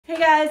Hey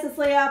guys, it's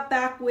Leia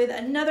back with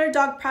another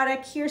dog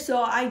product here.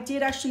 So I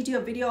did actually do a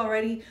video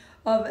already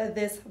of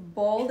this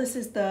bowl. This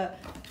is the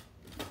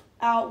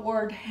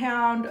Outward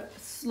Hound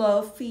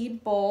Slow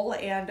Feed Bowl,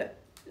 and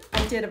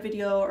I did a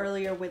video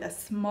earlier with a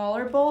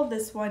smaller bowl.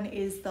 This one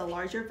is the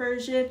larger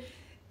version,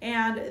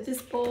 and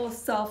this bowl is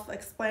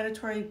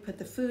self-explanatory. You put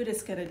the food,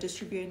 it's going to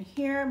distribute in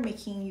here,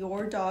 making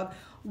your dog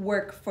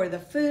work for the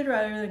food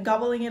rather than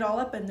gobbling it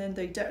all up and then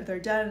they're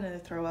done and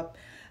they throw up.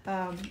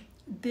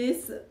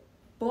 This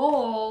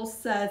bowl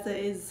says it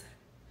is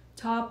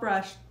top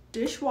brush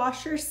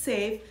dishwasher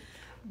safe,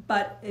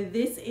 but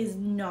this is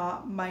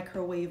not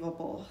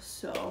microwavable,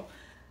 so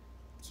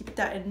keep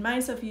that in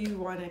mind. So if you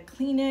want to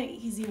clean it,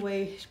 easy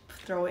way,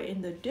 throw it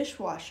in the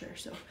dishwasher.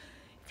 So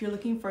if you're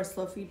looking for a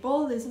slow feed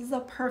bowl, this is a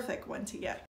perfect one to get.